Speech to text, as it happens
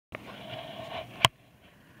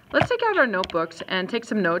let's take out our notebooks and take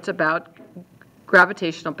some notes about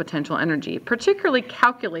gravitational potential energy, particularly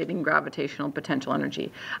calculating gravitational potential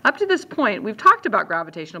energy. Up to this point, we've talked about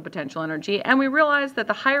gravitational potential energy, and we realized that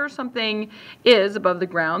the higher something is above the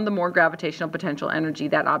ground, the more gravitational potential energy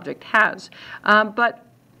that object has. But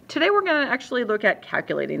today we're going to actually look at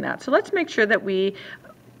calculating that. So let's make sure that we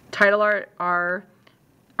title our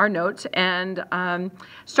notes and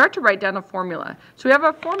start to write down a formula. So we have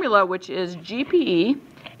a formula which is GPE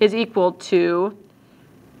is equal to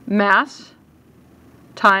mass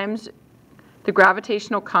times the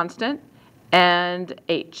gravitational constant and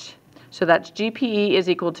h. So that's GPE is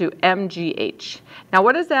equal to mgh. Now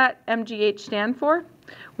what does that mgh stand for?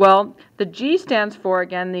 Well, the g stands for,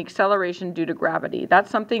 again, the acceleration due to gravity.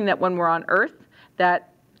 That's something that when we're on Earth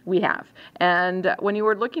that we have. And when you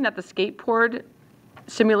were looking at the skateboard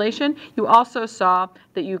simulation, you also saw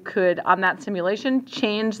that you could, on that simulation,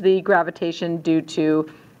 change the gravitation due to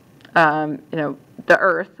the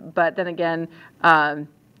Earth, but then again,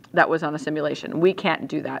 that was on a simulation. We can't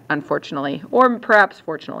do that, unfortunately, or perhaps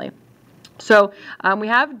fortunately. So we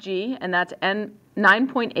have G, and that's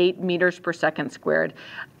 9.8 meters per second squared.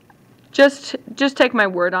 Just take my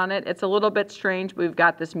word on it. It's a little bit strange, but we've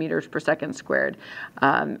got this meters per second squared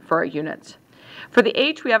for our units. For the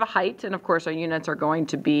H, we have a height, and of course our units are going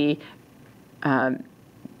to be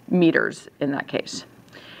meters in that case.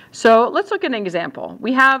 So let's look at an example.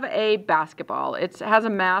 We have a basketball. It has a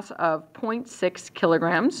mass of 0.6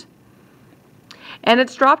 kilograms, and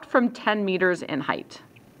it's dropped from 10 meters in height.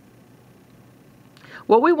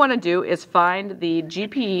 What we want to do is find the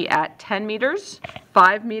GPE at 10 meters,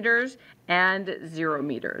 5 meters, and 0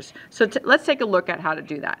 meters. So let's take a look at how to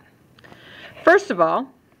do that. First of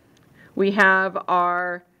all, we have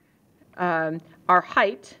our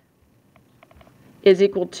height is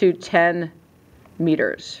equal to 10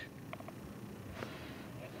 meters.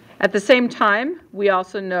 At the same time, we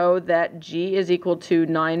also know that G is equal to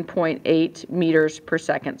 9.8 meters per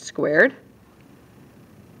second squared.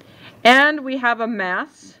 And we have a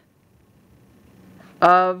mass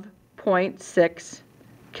of 0.6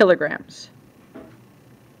 kilograms.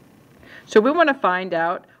 So we want to find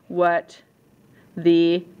out what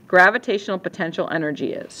the gravitational potential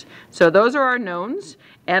energy is. So those are our knowns,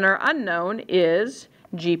 and our unknown is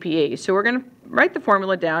GPE. So we're going to write the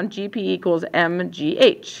formula down. GPE equals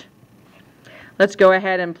mgh. Let's go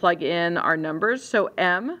ahead and plug in our numbers. So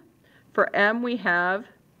for M we have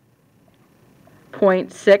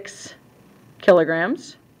 0.6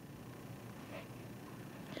 kilograms.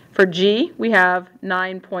 For G we have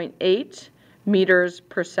 9.8 meters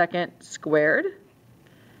per second squared.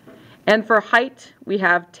 And for height we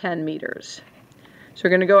have 10 meters. So we're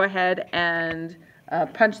going to go ahead and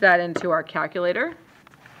punch that into our calculator.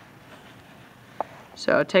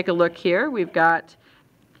 So take a look here. We've got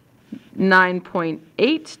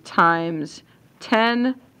 9.8 times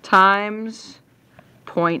 10 times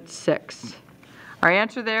 0.6. Our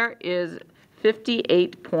answer there is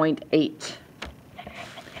 58.8.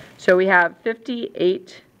 So we have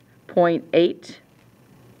 58.8.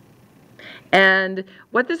 And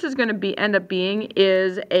what this is going to end up being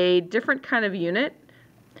is a different kind of unit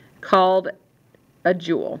called a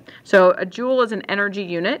joule. So a joule is an energy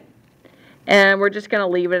unit. And we're just going to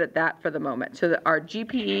leave it at that for the moment. So that our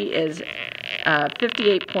GPE is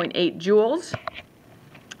 58.8 joules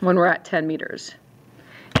when we're at 10 meters.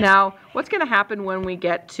 Now, what's going to happen when we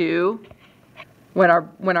get to when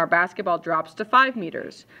our basketball drops to 5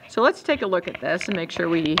 meters? So let's take a look at this and make sure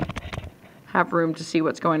we have room to see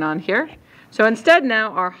what's going on here. So instead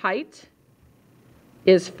now our height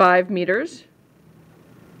is 5 meters.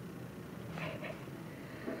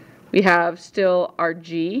 We have still our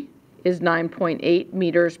G is 9.8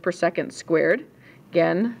 meters per second squared.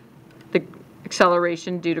 Again, the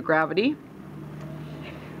acceleration due to gravity.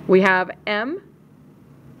 We have M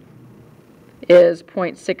is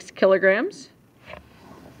 0.6 kilograms.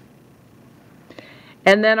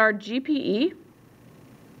 And then our GPE,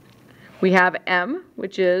 we have M,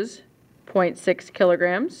 which is 0.6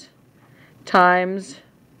 kilograms, times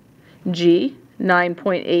G,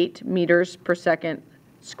 9.8 meters per second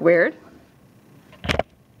squared.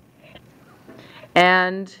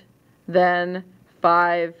 And then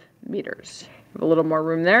 5 meters. A little more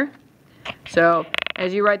room there. So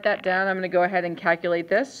as you write that down, I'm going to go ahead and calculate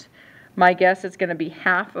this. My guess is going to be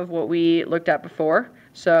half of what we looked at before.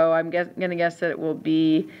 So I'm going to guess that it will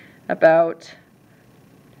be about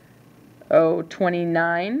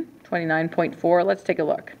 29.4. Let's take a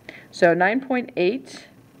look. So 9.8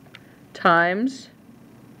 times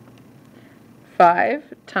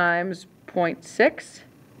 5 times 0.6.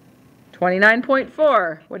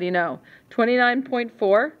 29.4. What do you know?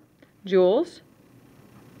 29.4 joules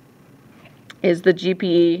is the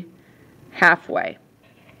GPE halfway.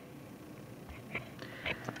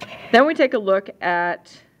 Then we take a look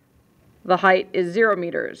at the height is 0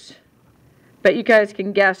 meters. But you guys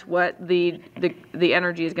can guess what the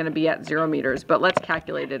energy is going to be at 0 meters, but let's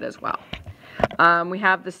calculate it as well. We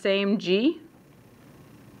have the same G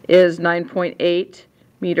is 9.8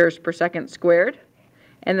 meters per second squared,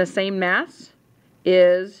 and the same mass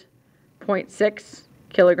is 0.6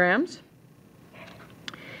 kilograms.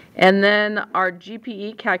 And then our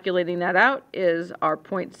GPE, calculating that out, is our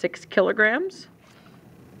 0.6 kilograms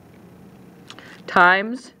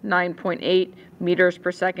times 9.8 meters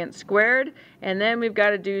per second squared. And then we've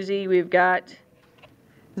got a doozy, we've got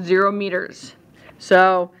 0 meters.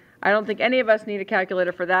 So I don't think any of us need a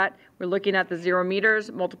calculator for that. We're looking at the 0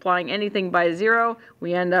 meters, multiplying anything by 0,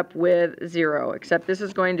 we end up with 0, except this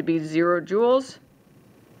is going to be 0 joules.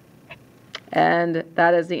 And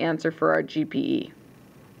that is the answer for our GPE.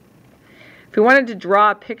 If we wanted to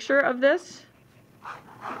draw a picture of this,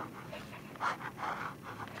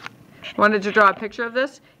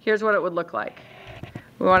 here's what it would look like.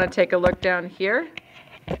 We want to take a look down here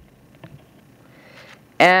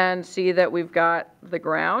and see that we've got the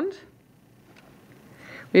ground.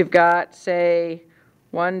 We've got, say,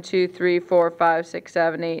 1, 2, 3, 4, 5, 6,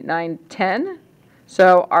 7, 8, 9, 10.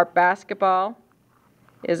 So our basketball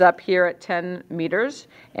is up here at 10 meters,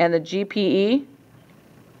 and the GPE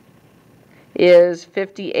is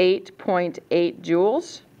 58.8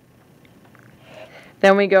 joules.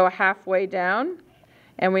 Then we go halfway down,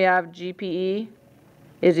 and we have GPE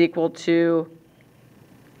is equal to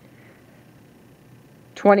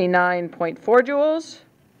 29.4 joules.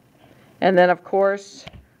 And then, of course,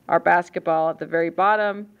 our basketball at the very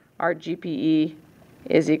bottom, our GPE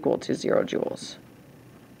is equal to 0 joules,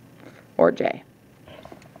 or J.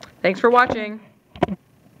 Thanks for watching.